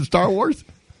her in Star Wars?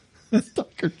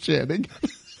 Stockard Channing.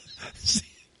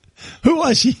 Who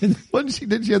was she?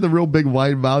 Did she have the real big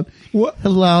wide mouth? What?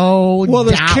 Hello. Well,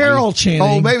 there's Dolly. Carol Channing.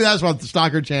 Oh, maybe that's what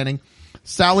Stockard Channing.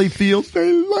 Sally Fields.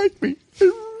 They like me. They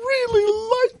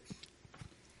really like me.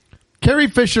 Carrie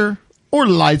Fisher or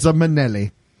Liza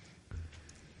Minnelli?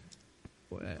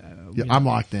 Yeah, I'm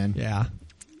locked in. Yeah.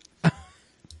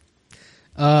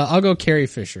 I'll go Carrie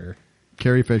Fisher.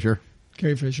 Carrie Fisher.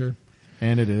 Carrie Fisher.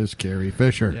 And it is Carrie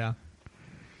Fisher. Yeah.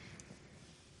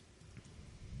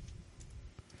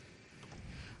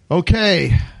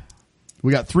 Okay.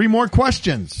 We got 3 more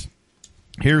questions.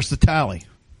 Here's the tally.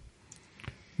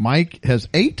 Mike has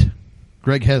 8.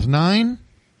 Greg has 9.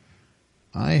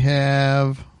 I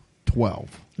have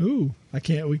 12. Ooh, I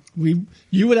can't.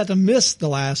 You would have to miss the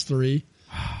last 3.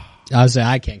 I was saying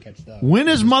I can't catch that. When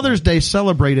is Mother's Day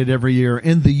celebrated every year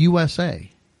in the USA?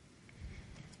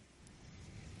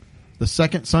 The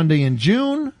second Sunday in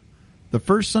June, the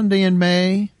first Sunday in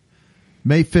May,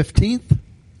 May 15th,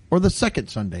 or the second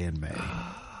Sunday in May?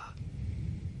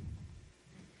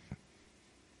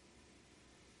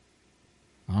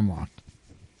 I'm locked.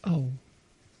 Oh,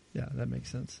 yeah, that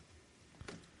makes sense.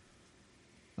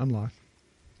 Unlocked.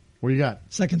 What do you got?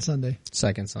 Second Sunday.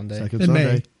 Second Sunday. Second In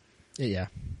Sunday. May. Yeah.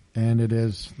 And it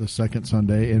is the second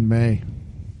Sunday in May.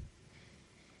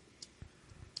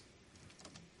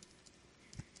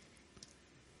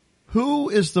 Who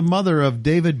is the mother of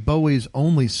David Bowie's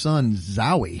only son,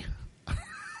 Zowie?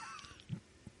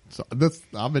 So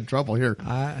I'm in trouble here.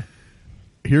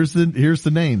 Here's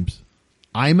the names: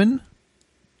 Iman,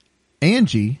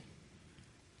 Angie,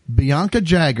 Bianca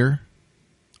Jagger,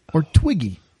 or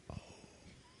Twiggy.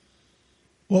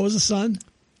 What was the son?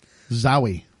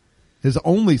 Zowie, his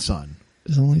only son.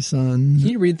 His only son. Can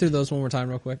you read through those one more time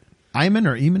real quick? Iman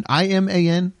or Eamon,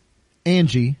 I-M-A-N,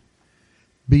 Angie,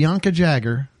 Bianca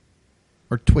Jagger,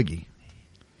 or Twiggy.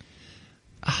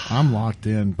 I'm locked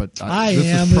in, but this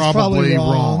is probably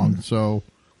wrong. So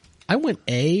I went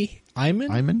A,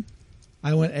 Iman. Iman?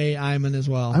 I went A, Iman as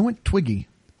well. I went Twiggy.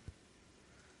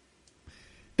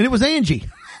 And it was Angie.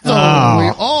 So Oh. we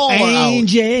all are out.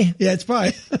 Angie. Yeah, it's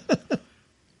probably.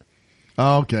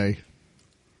 Okay.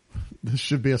 This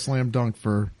should be a slam dunk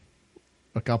for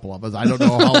a couple of us. I don't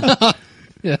know how.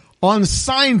 Yeah. On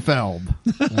Seinfeld,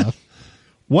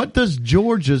 what does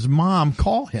George's mom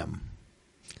call him?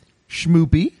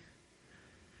 Schmoopy,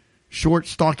 short,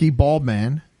 stocky, bald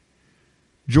man,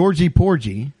 Georgie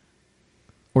Porgy,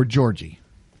 or Georgie?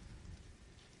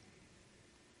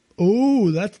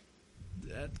 Oh, that's.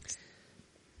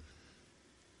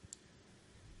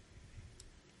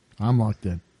 I'm locked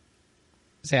in.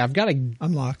 say I've got a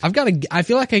Unlocked. I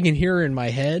feel like I can hear her in my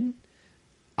head.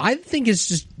 I think it's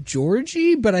just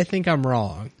Georgie, but I think I'm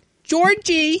wrong.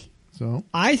 Georgie. So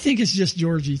I think it's just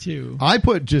Georgie too. I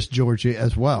put just Georgie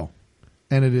as well.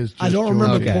 And it is just I don't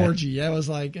remember Okay. Georgie. I was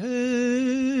like,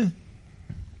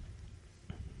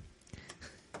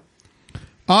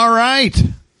 All right.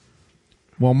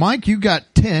 Well, Mike, you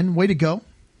got 10. Way to go.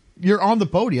 You're on the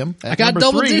podium. I got number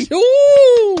double 3. digits.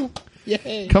 Ooh!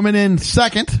 Yay. Coming in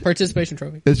second Participation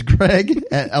trophy. is Greg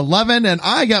at 11, and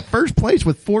I got first place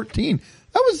with 14.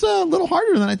 That was a little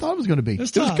harder than I thought it was going to be. It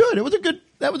was tough. good.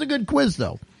 That was a good quiz,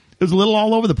 though. It was a little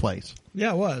all over the place,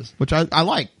 yeah, it was. which I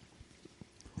like.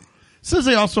 Says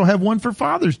they also have one for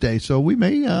Father's Day, so we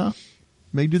may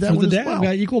do that For one the as dad, well. we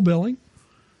got equal billing.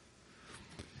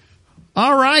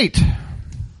 All right.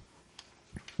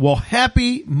 Well,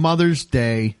 happy Mother's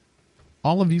Day,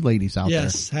 all of you ladies out there.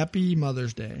 Yes, happy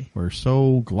Mother's Day. We're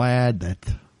so glad that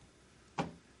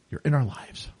you're in our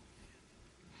lives.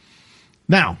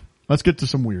 Now, let's get to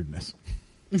some weirdness.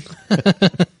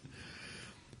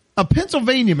 A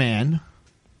Pennsylvania man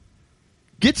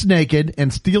gets naked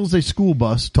and steals a school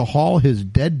bus to haul his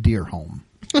dead deer home.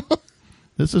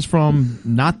 This is from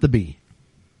Not the Bee.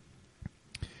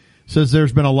 Says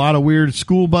there's been a lot of weird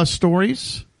school bus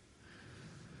stories.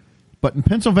 But in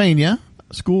Pennsylvania,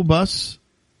 this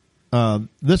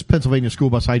Pennsylvania school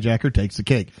bus hijacker takes the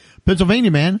cake.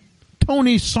 Pennsylvania man,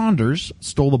 Tony Saunders,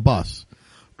 stole a bus,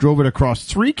 drove it across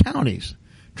 3 counties,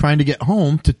 trying to get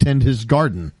home to tend his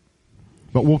garden.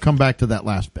 But we'll come back to that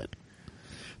last bit.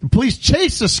 The police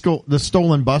chased the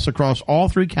stolen bus across all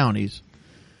 3 counties.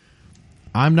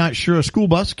 I'm not sure a school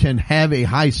bus can have a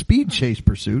high-speed chase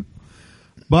pursuit,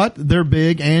 but they're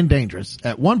big and dangerous.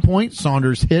 At one point,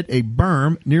 Saunders hit a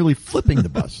berm, nearly flipping the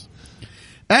bus.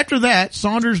 After that,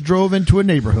 Saunders drove into a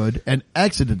neighborhood and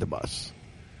exited the bus.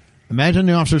 Imagine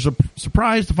the officers are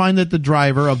surprised to find that the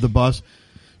driver of the bus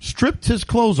stripped his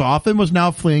clothes off and was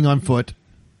now fleeing on foot,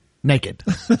 naked.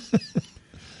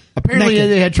 Apparently,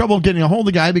 Naked. they had trouble getting a hold of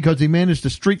the guy because he managed to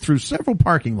streak through several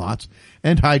parking lots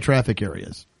and high traffic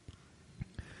areas.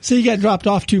 So you got dropped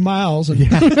off 2 miles. And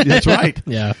Yeah, that's right.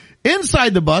 Yeah.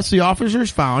 Inside the bus, the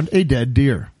officers found a dead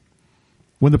deer.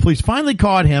 When the police finally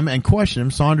caught him and questioned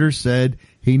him, Saunders said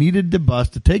he needed the bus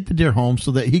to take the deer home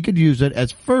so that he could use it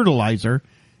as fertilizer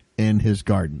in his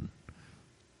garden.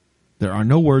 There are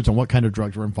no words on what kind of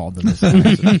drugs were involved in this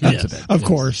incident. Of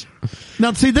course.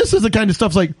 Now, see, this is the kind of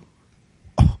stuff like,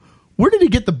 where did he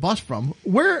get the bus from?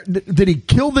 Where did he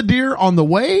kill the deer on the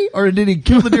way, or did he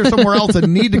kill the deer somewhere else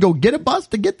and need to go get a bus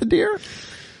to get the deer?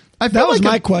 I feel That was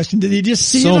like my question. Did he just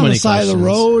see So it on the many side of the questions.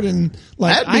 road and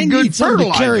like, That'd be I good need something to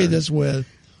fertilizer. carry this with?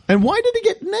 And why did he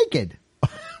get naked?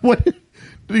 What did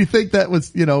he think that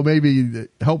was? Maybe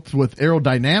it helps with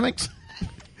aerodynamics.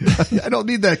 I don't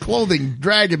need that clothing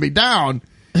dragging me down.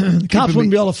 The cops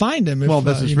wouldn't be able to find him. If, Well,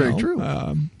 this is very true.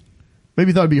 Maybe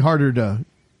he thought it'd be harder to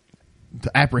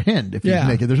apprehend if he's Yeah.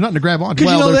 naked. There's nothing to grab onto.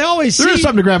 'Cause, Well, they always there is see-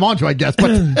 something to grab onto, I guess,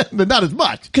 but not as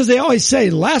much. Because they always say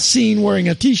last seen wearing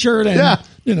a T-shirt and, Yeah.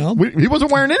 yeah. He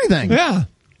wasn't wearing anything.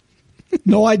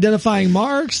 No identifying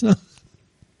marks. No.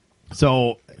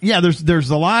 So yeah, there's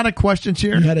a lot of questions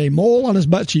here. He had a mole on his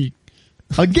butt cheek.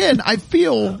 Again, I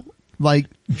feel like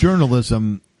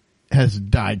journalism has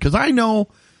died because I know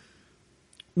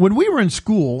when we were in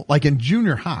school, like in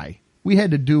junior high, we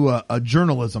had to do a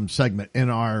journalism segment in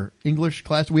our English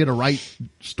class. We had to write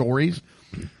stories,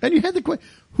 and you had the question: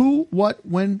 who, what,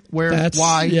 when, where,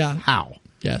 why, how.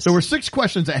 Yes. There were 6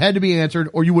 questions that had to be answered,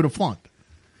 or you would have flunked.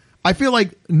 I feel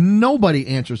like nobody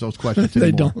answers those questions They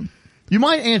anymore. don't. You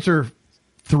might answer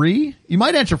 3. You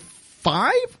might answer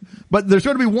 5, but there's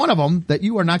going to be one of them that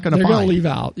you are not going to They're find. going to leave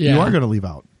out. Yeah. You are going to leave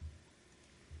out.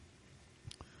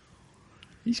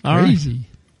 He's All right. crazy.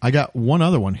 I got one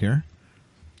other one here.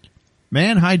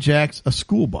 Man hijacks a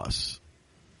school bus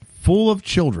full of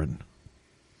children,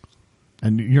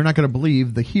 and you're not going to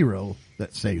believe the hero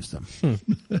that saves them.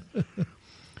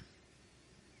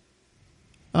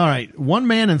 All right. One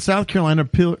man in South Carolina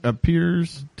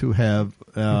appears to have,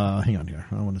 hang on here.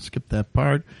 I want to skip that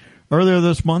part. Earlier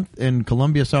this month in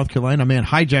Columbia, South Carolina, a man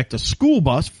hijacked a school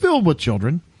bus filled with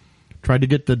children, tried to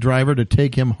get the driver to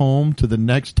take him home to the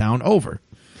next town over.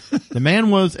 The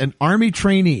man was an Army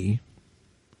trainee.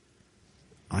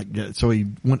 So he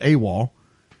went AWOL,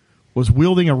 was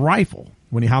wielding a rifle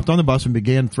when he hopped on the bus and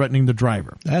began threatening the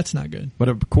driver. That's not good. But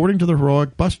according to the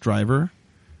heroic bus driver,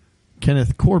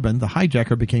 Kenneth Corbin, the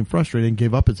hijacker became frustrated and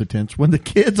gave up his attempts when the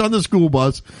kids on the school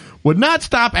bus would not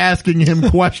stop asking him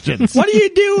questions. What are you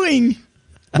doing?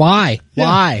 Why?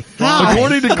 Why? Why?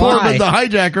 According to Why? Corbin, the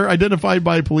hijacker, identified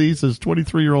by police as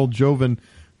 23-year-old Jovan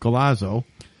Galazzo,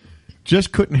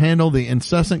 just couldn't handle the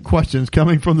incessant questions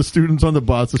coming from the students on the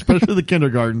bus, especially the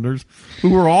kindergartners, who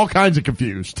were all kinds of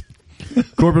confused.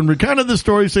 Corbin recounted the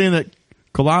story, saying that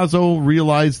Collazo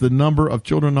realized the number of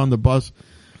children on the bus.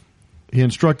 He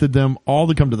instructed them all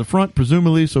to come to the front,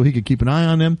 presumably so he could keep an eye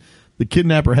on them. The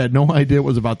kidnapper had no idea what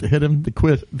was about to hit him. The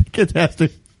kids asked him,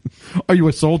 "Are you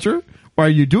a soldier? Why are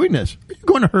you doing this? Are you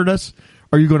going to hurt us?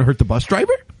 Are you going to hurt the bus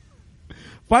driver?"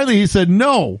 Finally, he said,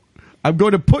 "No, I'm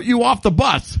going to put you off the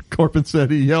bus," Corbin said.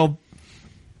 He yelled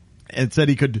and said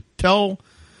he could tell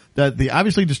that the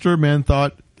obviously disturbed man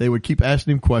thought they would keep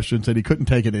asking him questions and he couldn't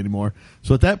take it anymore.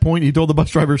 So at that point, he told the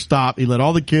bus driver to stop. He let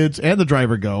all the kids and the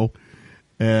driver go,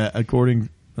 absconding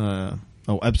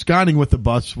with the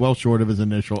bus well short of his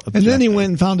initial objection. And then he went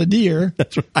and found a deer.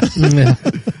 That's right.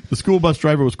 The school bus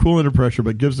driver was cool under pressure,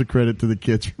 but gives the credit to the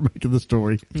kids for making the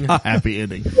story a happy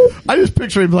ending. I just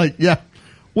picture him like, yeah,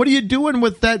 what are you doing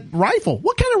with that rifle?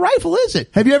 What kind of rifle is it?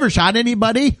 Have you ever shot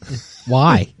anybody?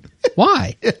 Why?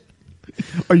 Why?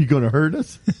 Are you going to hurt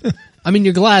us? I mean,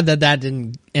 you're glad that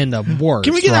didn't end up worse.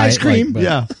 Can we get right? ice cream? Like,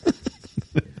 Yeah.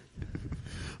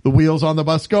 The wheels on the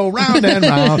bus go round and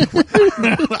round.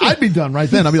 I'd be done right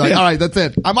then. I'd be like, all right, that's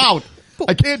it. I'm out.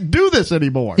 I can't do this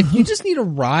anymore. If you just need a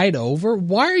ride over,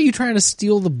 why are you trying to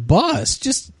steal the bus?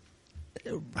 Just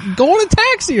go on a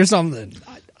taxi or something.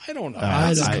 I don't know.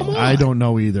 I don't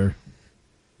know either.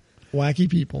 Wacky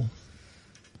people.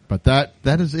 But that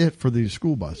is it for the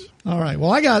school bus. All right.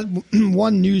 Well, I got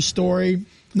one news story,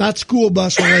 not school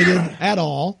bus related at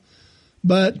all,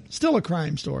 but still a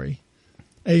crime story.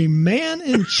 A man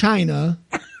in China.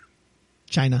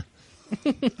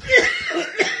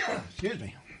 Excuse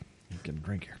me. I'm getting a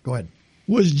drink here. Go ahead.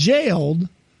 Was jailed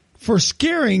for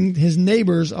scaring his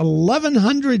neighbors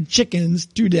 1,100 chickens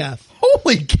to death.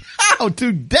 Holy cow,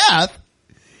 to death?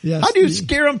 Yes. How do you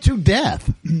scare them to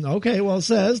death? Okay, well, it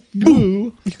says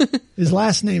Gu. His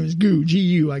last name is Gu,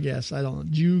 G-U, I guess. I don't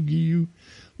know. Gu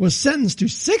was sentenced to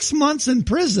 6 months in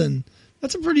prison.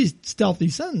 That's a pretty stealthy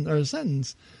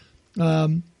sentence.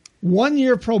 1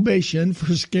 year probation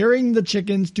for scaring the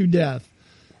chickens to death.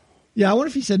 Yeah, I wonder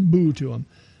if he said boo to him.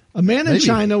 A man in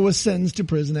China was sentenced to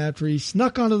prison after he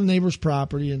snuck onto the neighbor's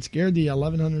property and scared the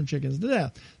 1,100 chickens to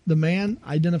death. The man,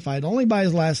 identified only by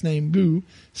his last name, Gu,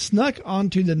 snuck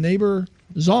onto the neighbor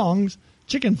Zong's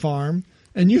chicken farm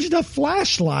and used a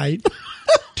flashlight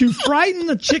to frighten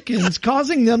the chickens,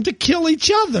 causing them to kill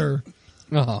each other.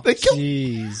 Oh,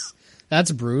 jeez.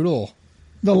 That's brutal.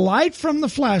 The light from the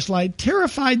flashlight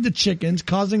terrified the chickens,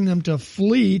 causing them to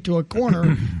flee to a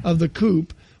corner of the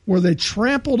coop where they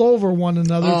trampled over one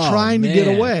another trying to get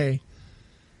away.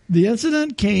 The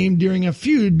incident came during a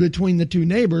feud between the two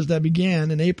neighbors that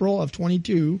began in April of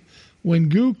 22 when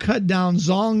Gu cut down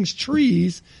Zong's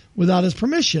trees without his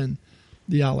permission,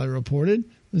 the outlet reported.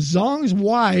 Zong's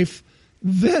wife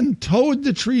then towed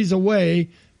the trees away,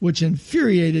 which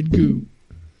infuriated Gu.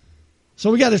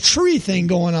 So we got a tree thing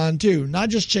going on too, not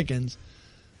just chickens.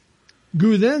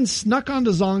 Gu then snuck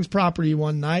onto Zong's property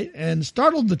one night and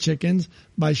startled the chickens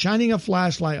by shining a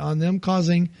flashlight on them,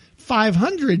 causing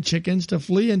 500 chickens to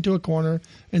flee into a corner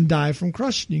and die from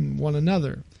crushing one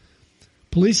another.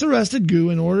 Police arrested Gu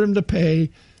and ordered him to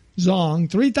pay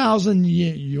Zong 3,000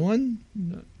 yuan.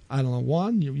 I don't know,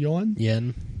 won? Yuan?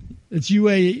 Yen. It's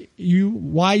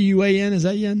Y-U-A-N. Is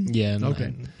that yen? Yen.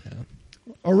 Okay.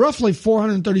 Or roughly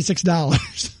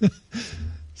 $436.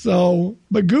 So,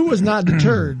 but Gu was not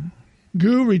deterred.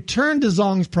 Gu returned to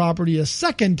Zong's property a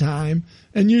second time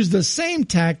and used the same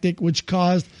tactic, which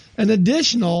caused an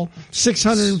additional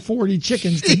 640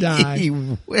 chickens to die.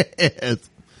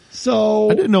 So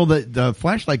I didn't know that the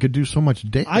flashlight could do so much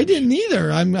damage. I didn't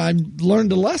either. I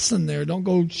learned a lesson there. Don't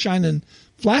go shining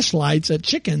flashlights at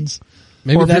chickens.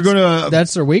 Maybe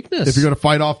that's their weakness. If you're going to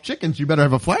fight off chickens, you better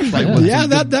have a flashlight. Yeah,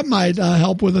 that might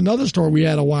help with another story we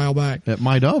had a while back. It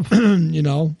might have. You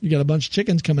know, you got a bunch of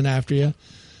chickens coming after you.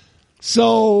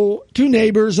 So, two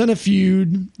neighbors in a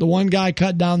feud. The one guy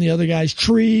cut down the other guy's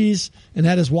trees and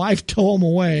had his wife tow him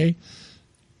away.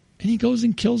 And he goes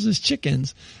and kills his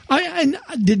chickens.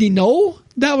 Did he know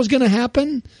that was going to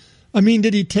happen? I mean,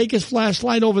 did he take his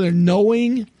flashlight over there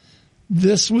knowing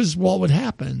this was what would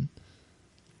happen?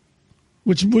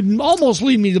 Which would almost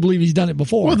lead me to believe he's done it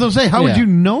before. Well, they'll say, how would you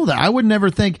know that? I would never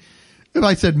think, if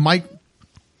I said, Mike,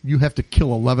 you have to kill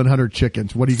 1,100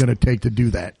 chickens. What are you going to take to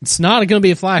do that? It's not going to be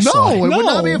a flashlight. No, it would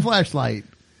not be a flashlight.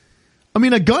 I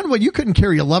mean, a gun, well, you couldn't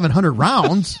carry 1,100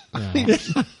 rounds.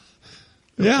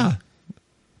 Yeah.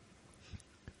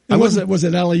 Was it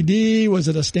LED? Was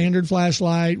it a standard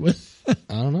flashlight? I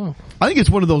don't know. I think it's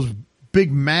one of those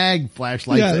big mag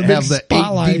flashlights that have the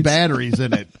 8D batteries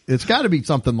in it. It's got to be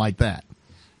something like that.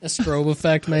 A strobe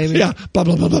effect, maybe. Yeah, blah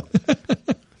blah blah blah.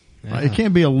 Right? It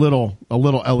can't be a little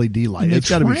LED light. They It's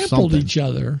got to be trampled something. each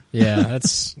other. Yeah,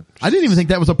 that's I didn't even think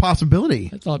that was a possibility.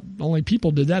 I thought only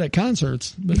people did that at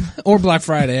concerts. But or Black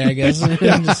Friday, I guess.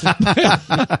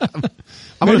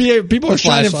 maybe people are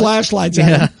shining flashlights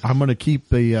at them. I'm going to keep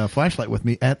the flashlight with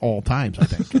me at all times, I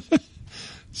think.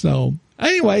 So,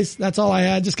 anyways, that's all I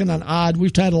had. Just kind of odd.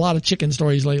 We've had a lot of chicken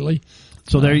stories lately.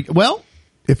 So there you well,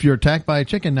 if you're attacked by a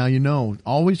chicken, now you know.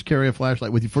 Always carry a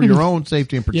flashlight with you for your own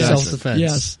safety and protection. Self-defense.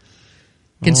 Yes.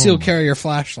 Concealed carrier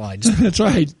flashlight. That's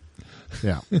right.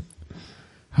 Yeah. All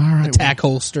right. Attack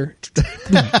holster.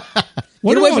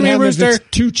 What away from me, if rooster. it's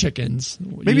two chickens?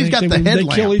 Maybe he's got the They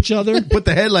headlamp. kill each other? Put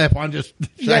the headlamp on, just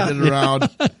shining it around.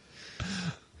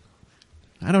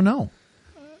 I don't know.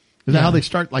 Is that how they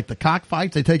start, like the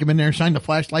cockfights? They take them in there, shine the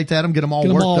flashlights at them, get them all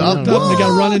worked up. They got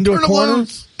to run into a Turn 'em corner.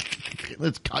 loose.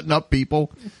 It's cutting up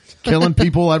people, killing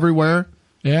people everywhere.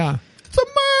 Yeah. It's a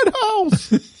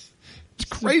madhouse. It's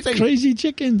crazy. Crazy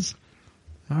chickens.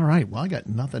 All right. Well, I got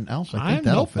nothing else. I think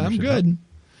that'll finish I'm it good. up.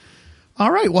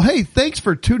 All right. Well, hey, thanks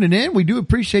for tuning in. We do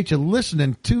appreciate you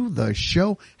listening to the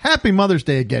show. Happy Mother's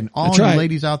Day again. All you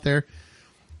ladies out there.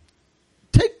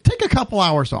 Take a couple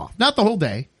hours off. Not the whole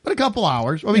day, but a couple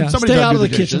hours. I mean, somebody's stay got out to of do the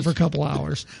the kitchen dishes. for a couple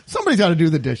hours. Somebody's got to do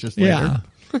the dishes later.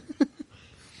 Yeah.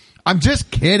 I'm just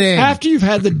kidding. After you've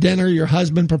had the dinner your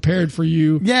husband prepared for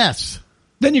you, Yes.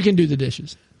 then you can do the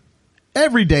dishes.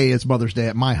 Every day is Mother's Day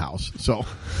at my house, so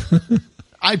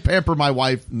I pamper my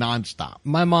wife nonstop.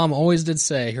 My mom always did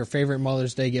say her favorite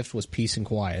Mother's Day gift was peace and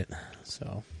quiet.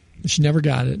 So She never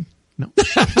got it. No.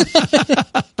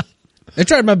 I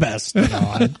tried my best.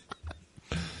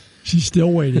 She's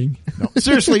still waiting. No.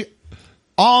 Seriously,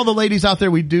 all the ladies out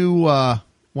there, we do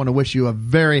want to wish you a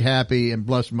very happy and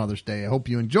blessed Mother's Day. I hope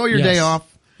you enjoy your day off.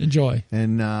 Enjoy.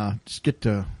 And just get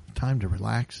time to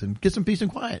relax and get some peace and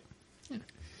quiet.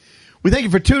 We thank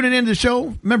you for tuning in to the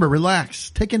show. Remember,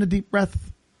 relax. Take in a deep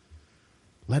breath.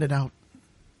 Let it out.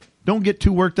 Don't get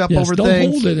too worked up over don't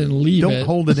things. hold it and leave Don't it.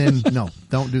 hold it in. No,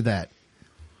 don't do that.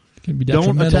 It can be Don't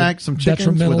detrimental- attack some chickens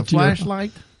detrimental with a to your-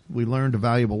 flashlight. We learned a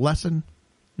valuable lesson.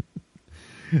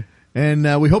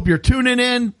 And we hope you're tuning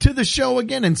in to the show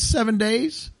again in 7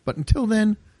 days. But until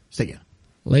then, see ya.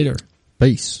 Later.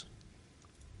 Peace.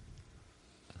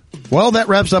 Well, that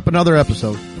wraps up another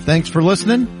episode. Thanks for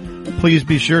listening. Please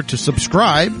be sure to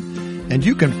subscribe. And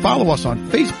you can follow us on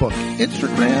Facebook,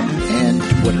 Instagram,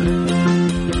 and Twitter.